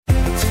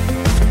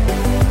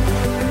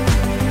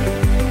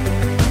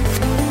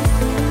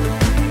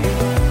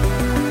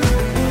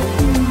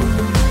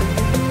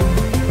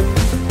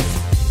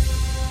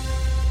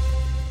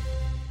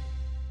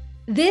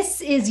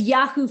This is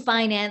Yahoo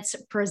Finance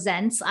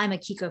Presents. I'm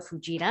Akiko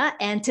Fujita,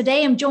 and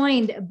today I'm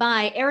joined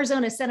by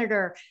Arizona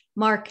Senator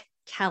Mark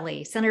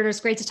Kelly. Senator,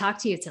 it's great to talk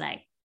to you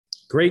today.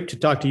 Great to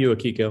talk to you,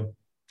 Akiko.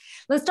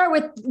 Let's start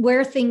with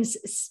where things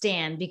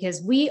stand,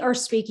 because we are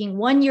speaking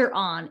 1 year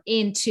on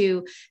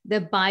into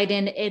the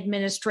Biden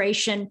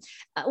administration.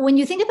 When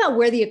you think about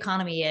where the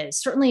economy is,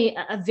 certainly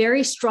a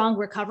very strong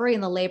recovery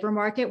in the labor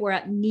market. We're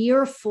at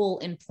near full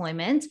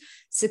employment,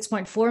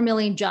 6.4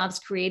 million jobs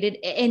created.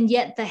 And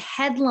yet the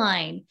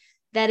headline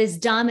that is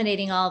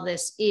dominating all of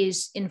this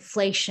is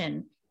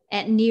inflation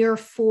at near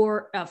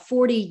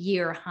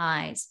 40-year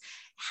highs.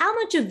 How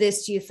much of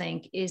this do you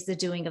think is the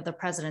doing of the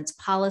president's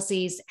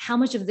policies? How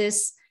much of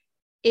this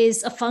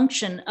is a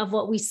function of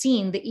what we've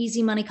seen, the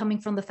easy money coming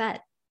from the Fed?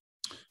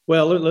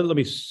 Well, let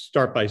me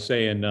start by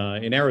saying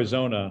in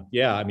Arizona,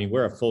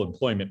 we're at full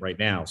employment right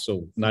now,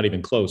 so not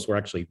even close. We're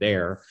actually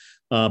there.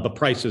 But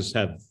prices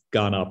have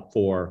gone up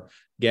for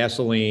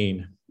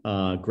gasoline,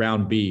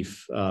 ground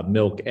beef,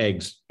 milk,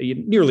 eggs,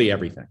 nearly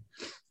everything.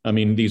 I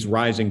mean, these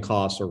rising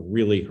costs are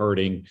really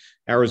hurting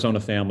Arizona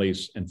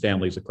families and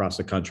families across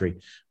the country.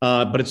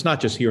 But it's not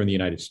just here in the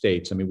United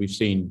States. I mean, we've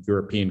seen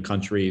European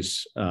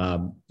countries,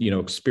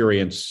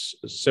 experience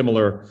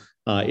similar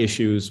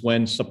issues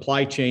when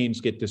supply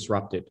chains get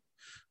disrupted,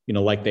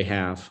 like they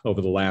have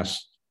over the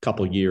last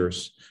couple of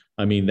years.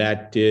 I mean,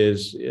 that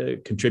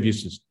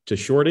contributes to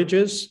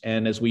shortages.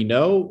 And as we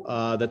know,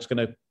 that's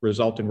going to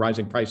result in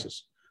rising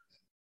prices.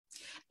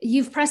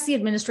 You've pressed the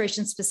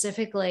administration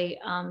specifically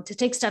to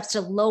take steps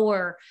to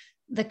lower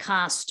the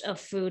cost of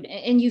food.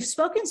 And you've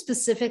spoken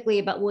specifically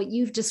about what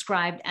you've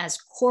described as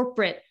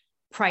corporate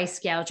price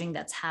gouging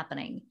that's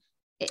happening.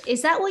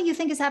 Is that what you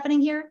think is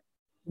happening here?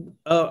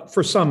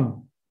 For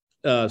some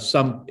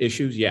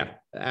issues, yeah,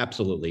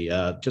 absolutely.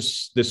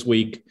 Just this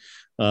week,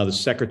 the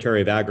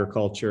Secretary of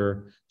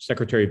Agriculture,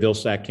 Secretary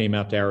Vilsack, came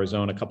out to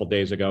Arizona a couple of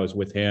days ago. I was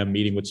with him,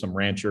 meeting with some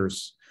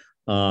ranchers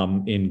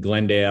in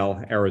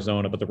Glendale,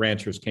 Arizona, but the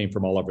ranchers came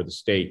from all over the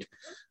state.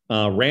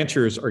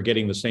 Ranchers are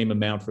getting the same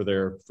amount for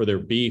their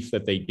beef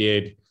that they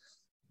did,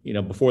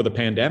 before the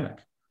pandemic,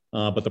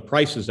 but the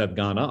prices have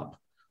gone up.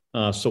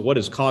 So what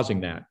is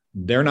causing that?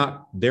 They're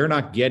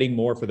not getting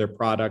more for their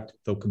product,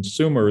 though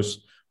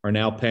consumers are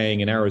now paying,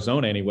 in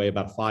Arizona anyway,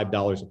 about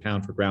 $5 a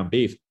pound for ground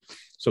beef.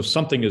 So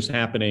something is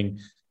happening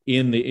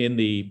in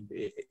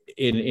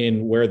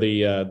where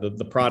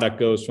the product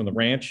goes from the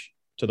ranch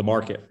to the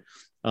market.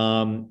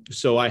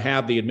 So I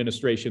have the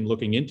administration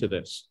looking into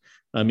this.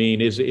 I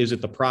mean, is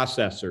it the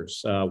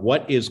processors?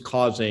 What is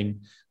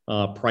causing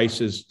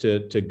prices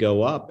to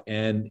go up?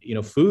 And,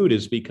 food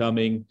is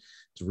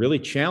it's really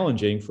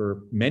challenging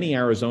for many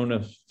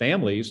Arizona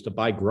families to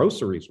buy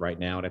groceries right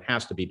now, and it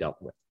has to be dealt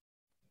with.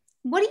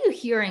 What are you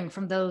hearing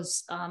from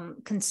those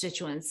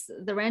constituents,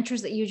 the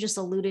ranchers that you just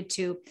alluded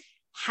to?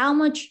 How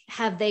much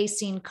have they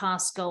seen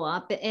costs go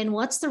up, and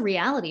what's the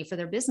reality for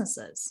their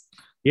businesses?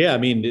 Yeah, I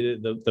mean,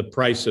 the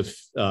price of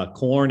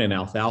corn and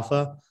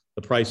alfalfa,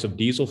 the price of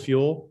diesel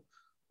fuel.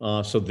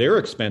 So their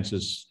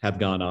expenses have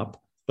gone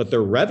up, but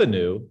their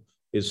revenue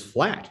is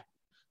flat.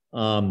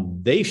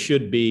 They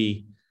should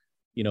be,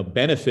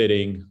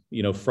 benefiting,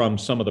 from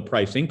some of the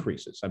price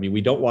increases. I mean,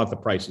 we don't want the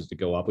prices to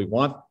go up. We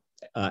want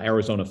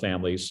Arizona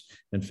families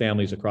and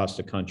families across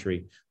the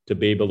country to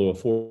be able to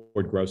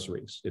afford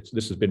groceries.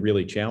 This has been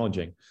really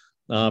challenging.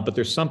 But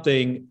there's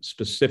something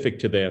specific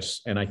to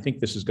this, and I think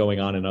this is going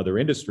on in other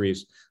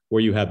industries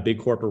where you have big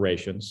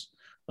corporations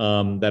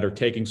that are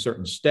taking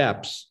certain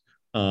steps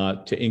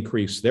to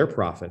increase their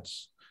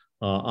profits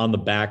on the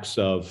backs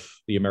of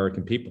the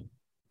American people.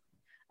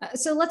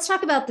 So let's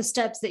talk about the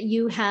steps that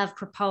you have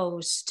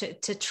proposed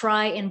to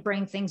try and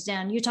bring things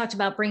down. You talked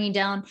about bringing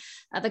down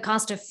the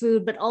cost of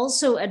food, but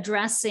also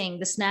addressing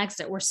the snags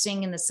that we're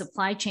seeing in the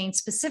supply chain,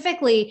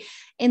 specifically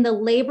in the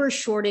labor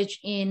shortage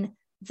in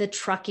the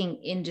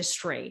trucking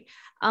industry.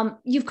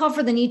 You've called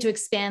for the need to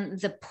expand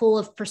the pool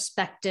of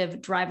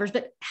prospective drivers,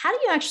 but how do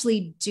you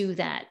actually do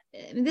that?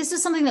 I mean, this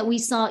is something that we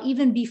saw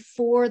even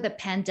before the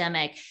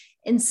pandemic.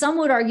 And some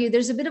would argue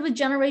there's a bit of a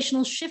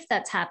generational shift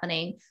that's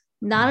happening.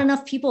 Not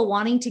enough people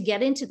wanting to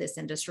get into this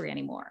industry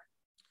anymore.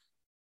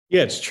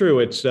 Yeah, it's true.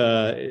 These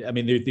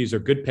are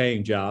good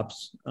paying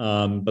jobs,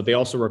 but they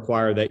also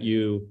require that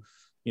you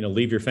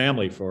leave your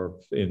family for,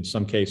 in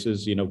some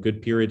cases,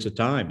 good periods of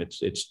time.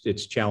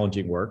 It's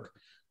challenging work.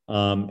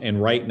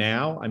 And right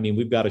now, I mean,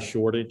 we've got a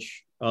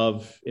shortage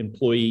of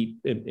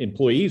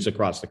employees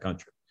across the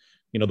country.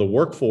 The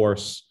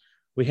workforce,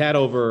 we had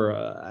over,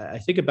 I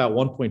think about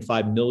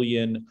 1.5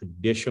 million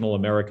additional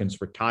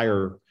Americans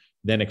retire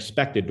than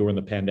expected during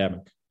the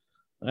pandemic.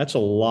 That's a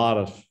lot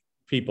of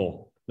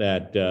people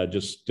that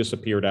just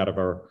disappeared out of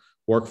our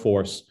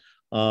workforce.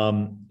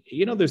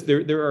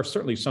 There are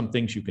certainly some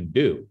things you can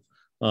do.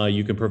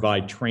 You can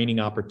provide training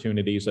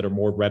opportunities that are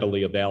more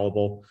readily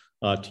available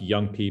to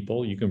young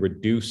people. You can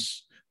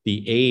reduce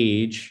the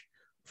age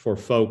for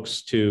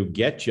folks to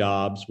get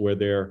jobs where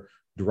they're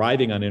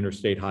driving on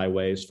interstate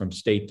highways from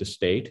state to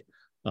state.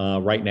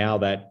 Right now,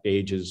 that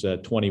age is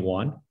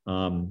 21.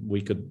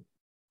 We could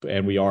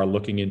and we are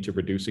looking into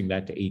reducing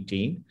that to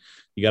 18.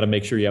 You got to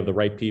make sure you have the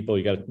right people.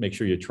 You got to make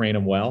sure you train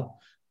them well,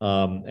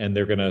 and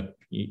they're going to,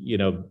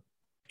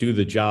 do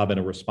the job in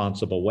a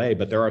responsible way.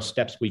 But there are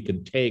steps we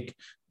can take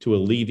to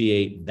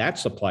alleviate that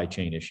supply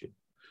chain issue.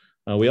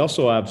 We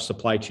also have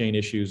supply chain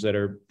issues that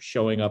are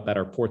showing up at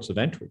our ports of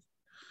entry,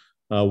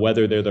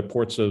 whether they're the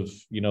ports of,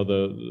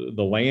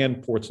 the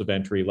land ports of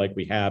entry like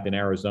we have in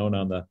Arizona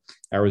on the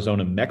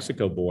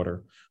Arizona-Mexico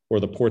border, or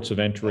the ports of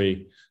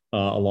entry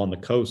along the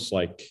coast,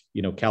 like,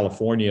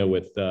 California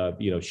with,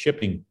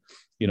 shipping,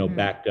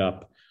 backed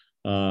up.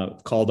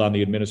 Called on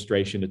the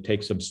administration to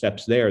take some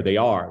steps there.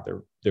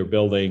 They're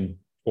building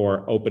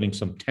or opening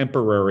some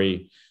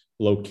temporary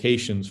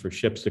locations for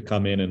ships to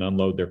come in and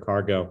unload their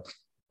cargo.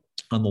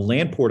 On the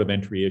land port of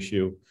entry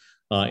issue,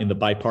 in the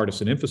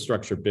bipartisan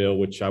infrastructure bill,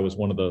 which I was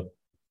one of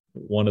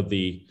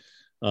the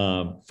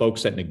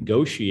folks that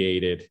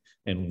negotiated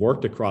and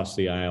worked across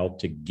the aisle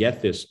to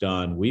get this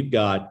done, we've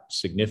got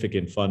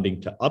significant funding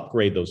to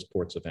upgrade those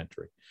ports of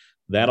entry.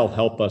 That'll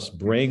help us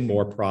bring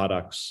more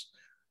products,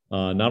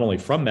 not only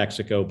from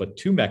Mexico, but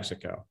to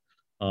Mexico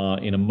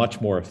in a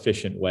much more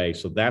efficient way.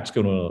 So that's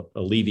going to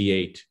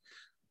alleviate,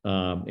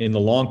 in the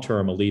long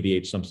term,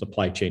 some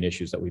supply chain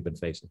issues that we've been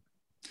facing.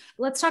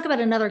 Let's talk about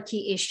another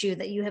key issue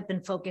that you have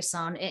been focused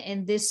on,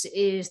 and this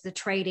is the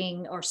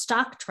trading or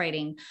stock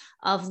trading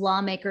of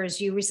lawmakers.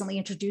 You recently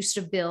introduced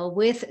a bill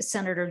with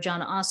Senator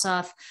Jon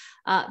Ossoff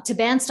to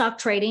ban stock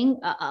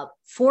trading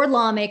for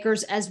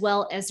lawmakers as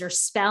well as their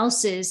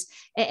spouses,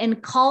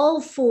 and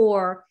call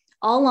for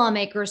all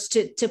lawmakers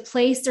to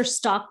place their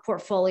stock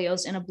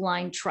portfolios in a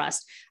blind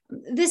trust.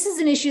 This is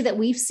an issue that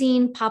we've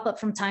seen pop up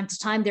from time to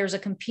time. There's a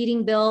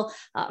competing bill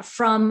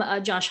from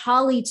Josh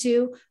Hawley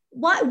too.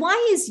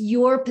 Why is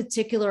your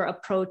particular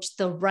approach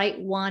the right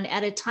one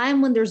at a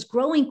time when there's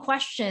growing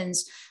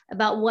questions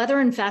about whether,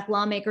 in fact,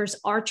 lawmakers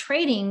are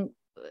trading,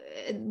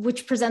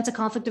 which presents a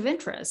conflict of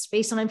interest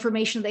based on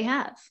information they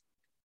have?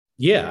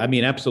 Yeah, I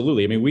mean,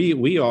 absolutely. I mean,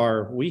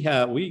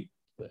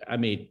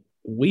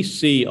 we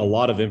see a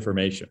lot of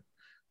information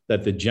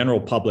that the general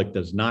public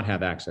does not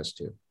have access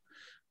to,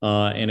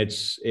 and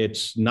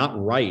it's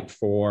not right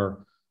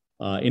for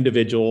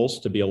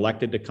individuals to be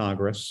elected to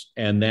Congress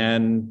and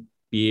then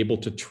be able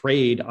to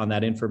trade on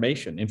that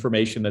information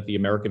that the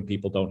American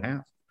people don't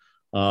have.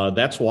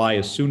 That's why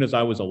as soon as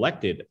I was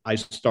elected,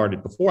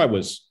 before I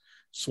was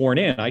sworn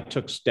in, I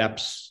took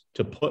steps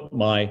to put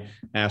my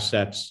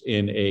assets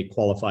in a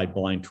qualified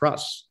blind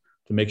trust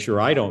to make sure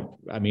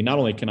not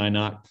only can I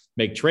not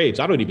make trades,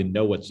 I don't even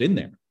know what's in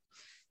there.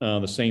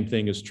 The same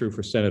thing is true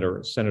for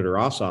Senator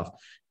Ossoff.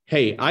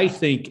 Hey, I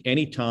think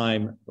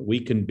anytime we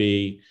can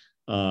be,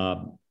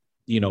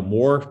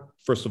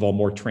 first of all,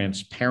 more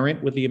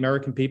transparent with the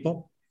American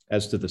people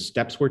as to the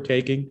steps we're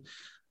taking,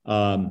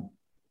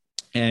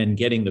 and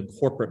getting the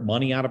corporate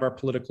money out of our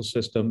political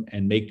system,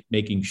 and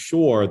making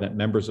sure that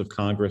members of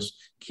Congress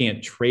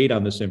can't trade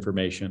on this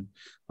information.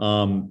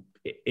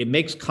 It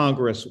makes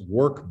Congress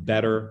work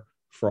better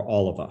for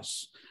all of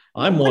us.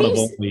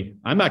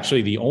 I'm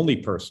actually the only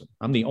person.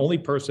 I'm the only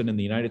person in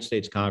the United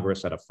States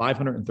Congress out of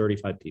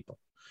 535 people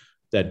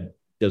that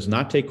does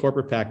not take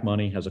corporate PAC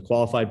money, has a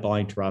qualified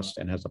blind trust,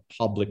 and has a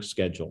public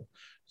schedule.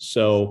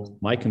 So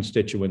my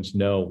constituents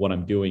know what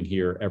I'm doing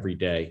here every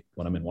day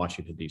when I'm in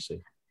Washington, D.C.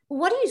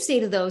 What do you say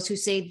to those who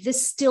say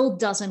this still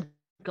doesn't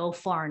go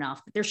far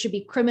enough? There should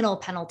be criminal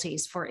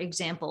penalties, for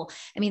example.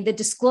 I mean, the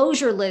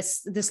disclosure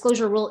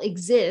rule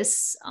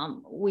exists.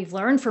 We've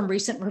learned from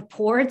recent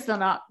reports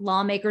that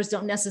lawmakers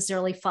don't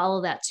necessarily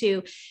follow that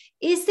too.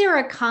 Is there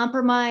a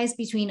compromise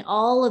between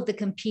all of the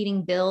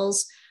competing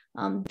bills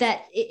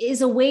that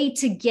is a way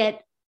to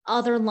get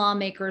other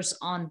lawmakers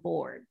on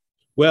board?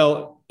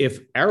 Well, if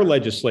our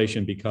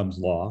legislation becomes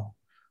law,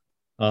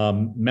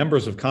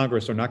 members of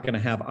Congress are not going to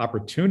have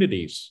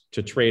opportunities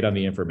to trade on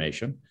the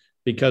information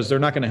because they're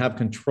not going to have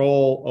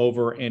control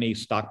over any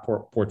stock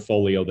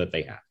portfolio that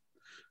they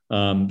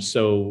have.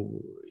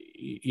 So,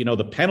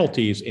 the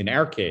penalties in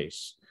our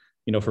case,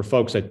 for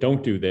folks that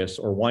don't do this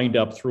or wind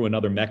up through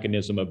another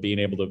mechanism of being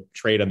able to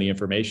trade on the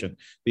information,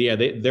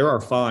 there are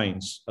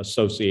fines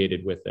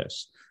associated with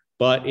this.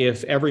 But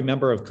if every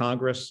member of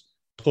Congress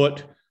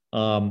put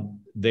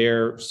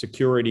their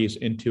securities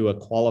into a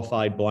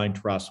qualified blind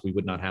trust, we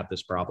would not have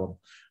this problem.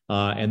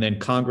 And then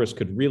Congress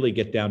could really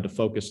get down to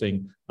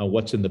focusing on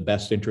what's in the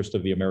best interest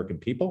of the American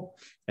people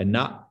and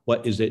not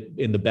what is it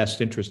in the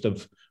best interest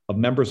of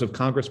members of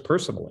Congress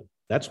personally.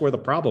 That's where the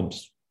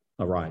problems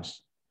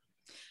arise.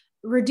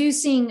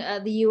 Reducing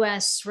the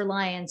U.S.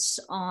 reliance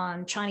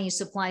on Chinese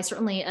supply,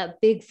 certainly a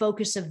big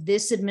focus of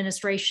this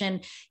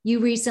administration.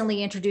 You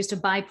recently introduced a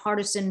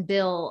bipartisan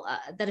bill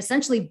that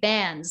essentially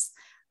bans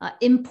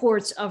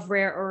imports of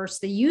rare earths,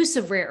 the use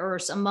of rare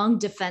earths among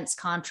defense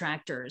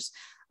contractors.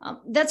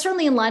 That's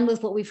certainly in line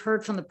with what we've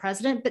heard from the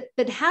president,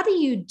 but how do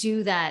you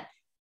do that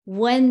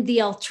when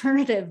the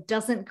alternative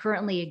doesn't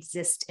currently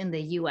exist in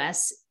the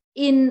U.S.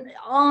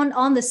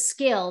 on the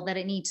scale that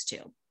it needs to?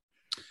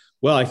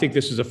 Well, I think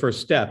this is a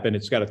first step, and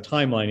it's got a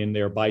timeline in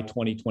there by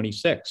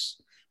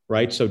 2026,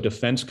 right? So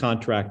defense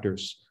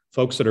contractors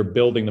folks that are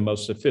building the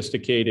most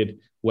sophisticated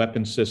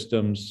weapon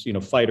systems,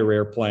 fighter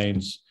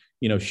airplanes,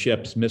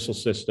 ships, missile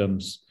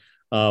systems,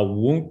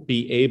 won't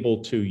be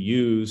able to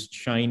use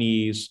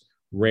Chinese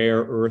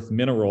rare earth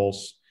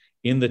minerals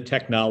in the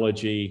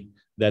technology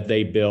that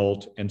they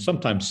build and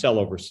sometimes sell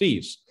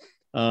overseas.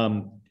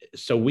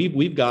 So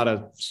we've got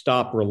to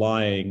stop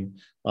relying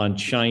on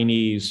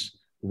Chinese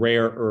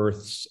rare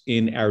earths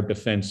in our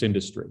defense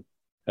industry.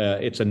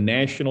 It's a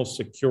national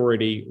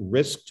security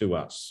risk to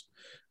us.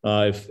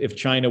 If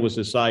China was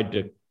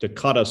decide to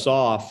cut us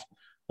off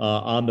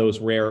on those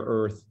rare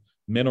earth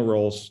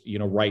minerals,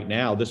 right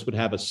now, this would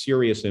have a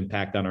serious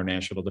impact on our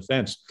national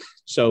defense.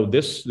 So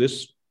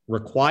this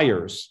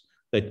requires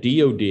that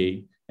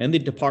DoD and the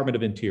Department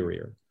of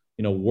Interior,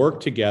 work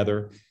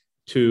together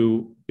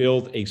to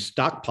build a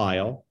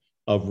stockpile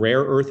of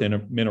rare earth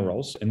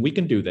minerals, and we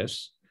can do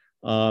this,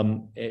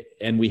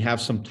 and we have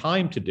some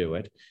time to do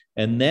it,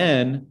 and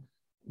then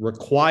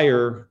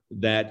require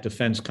that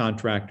defense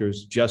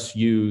contractors just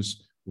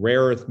use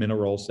rare earth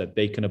minerals that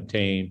they can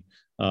obtain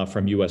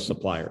from U.S.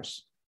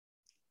 suppliers.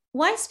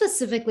 Why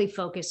specifically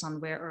focus on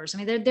rare earths?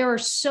 I mean, there are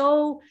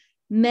so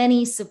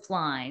many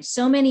supplies,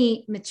 so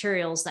many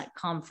materials that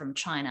come from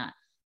China.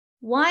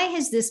 Why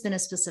has this been a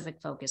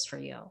specific focus for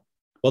you?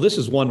 Well, this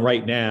is one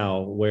right now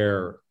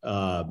where,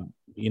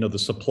 the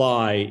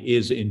supply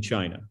is in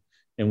China,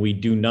 and we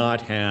do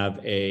not have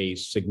a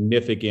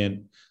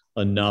significant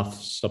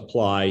enough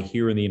supply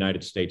here in the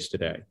United States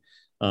today.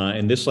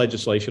 And this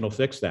legislation will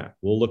fix that.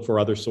 We'll look for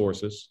other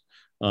sources,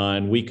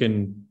 and we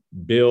can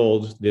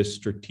build this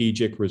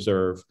strategic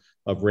reserve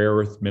of rare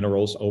earth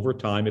minerals over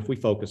time if we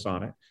focus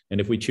on it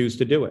and if we choose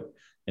to do it.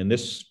 And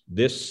this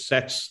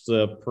sets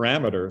the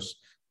parameters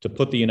to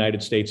put the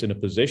United States in a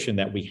position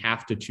that we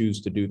have to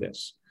choose to do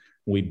this.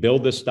 We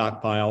build this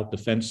stockpile,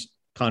 defense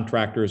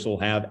contractors will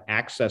have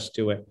access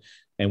to it,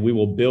 and we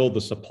will build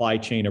the supply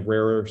chain of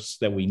rare earths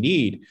that we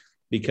need,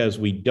 because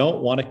we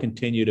don't want to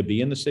continue to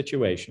be in the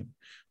situation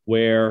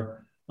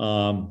where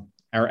our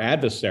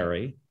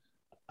adversary,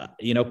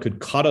 could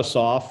cut us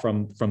off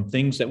from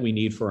things that we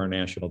need for our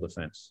national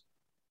defense.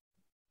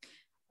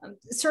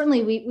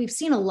 Certainly, we've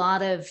seen a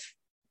lot of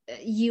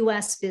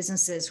U.S.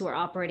 businesses who are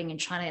operating in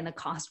China in the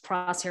cost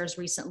crosshairs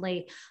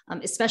recently,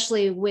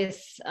 especially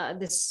with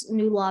this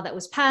new law that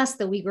was passed,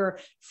 the Uyghur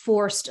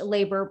Forced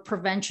Labor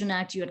Prevention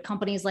Act. You had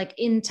companies like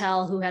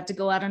Intel who had to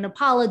go out and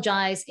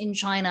apologize in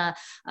China,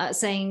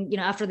 saying,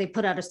 after they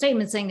put out a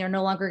statement saying they're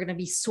no longer going to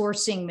be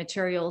sourcing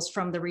materials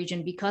from the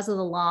region because of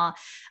the law.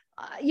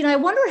 I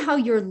wonder how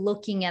you're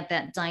looking at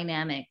that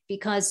dynamic,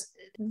 because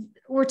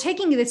we're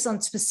taking this on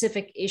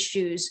specific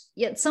issues,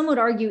 yet some would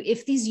argue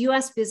if these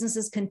U.S.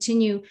 businesses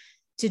continue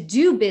to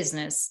do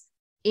business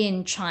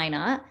in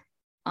China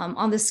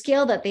on the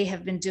scale that they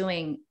have been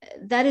doing,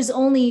 that is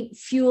only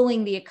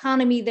fueling the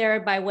economy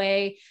there by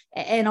way,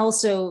 and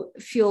also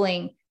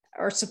fueling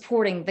or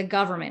supporting the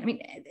government. I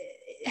mean,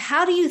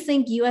 how do you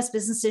think U.S.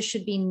 businesses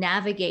should be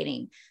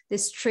navigating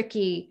this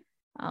tricky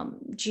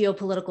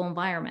geopolitical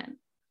environment?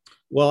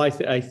 Well, I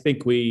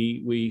think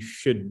we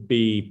should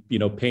be,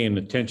 paying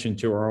attention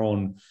to our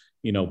own,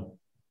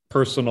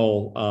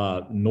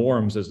 personal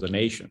norms as a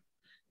nation.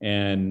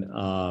 And,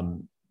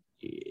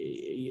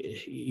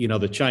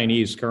 the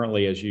Chinese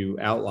currently, as you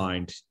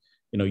outlined,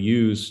 they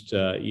use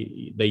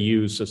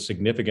a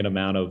significant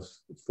amount of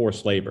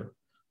forced labor.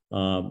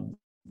 The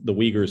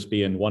Uyghurs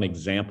being one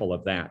example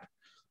of that.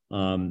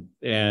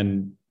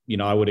 And,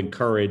 I would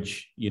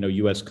encourage,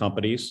 U.S.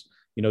 companies,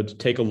 to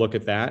take a look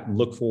at that and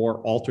look for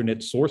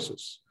alternate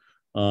sources.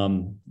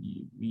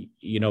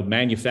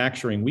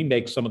 Manufacturing, we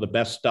make some of the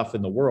best stuff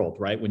in the world,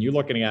 right? When you're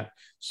looking at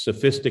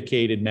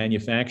sophisticated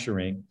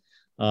manufacturing,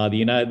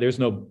 there's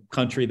no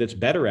country that's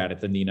better at it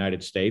than the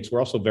United States. We're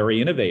also very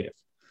innovative.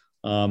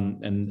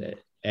 And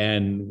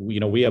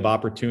we have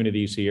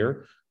opportunities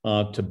here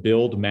to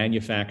build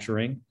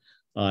manufacturing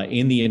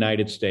in the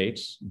United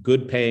States,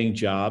 good paying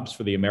jobs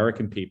for the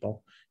American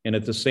people. And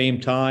at the same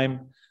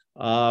time,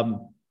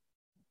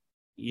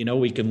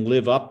 we can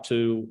live up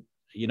to,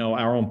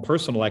 our own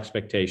personal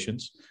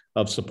expectations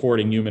of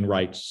supporting human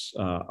rights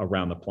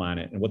around the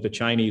planet. And what the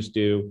Chinese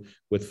do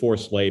with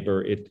forced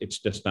labor, it's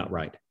just not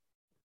right.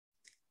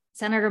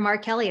 Senator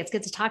Mark Kelly, it's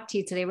good to talk to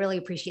you today. Really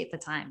appreciate the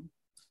time.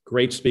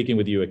 Great speaking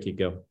with you,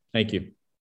 Akiko. Thank you.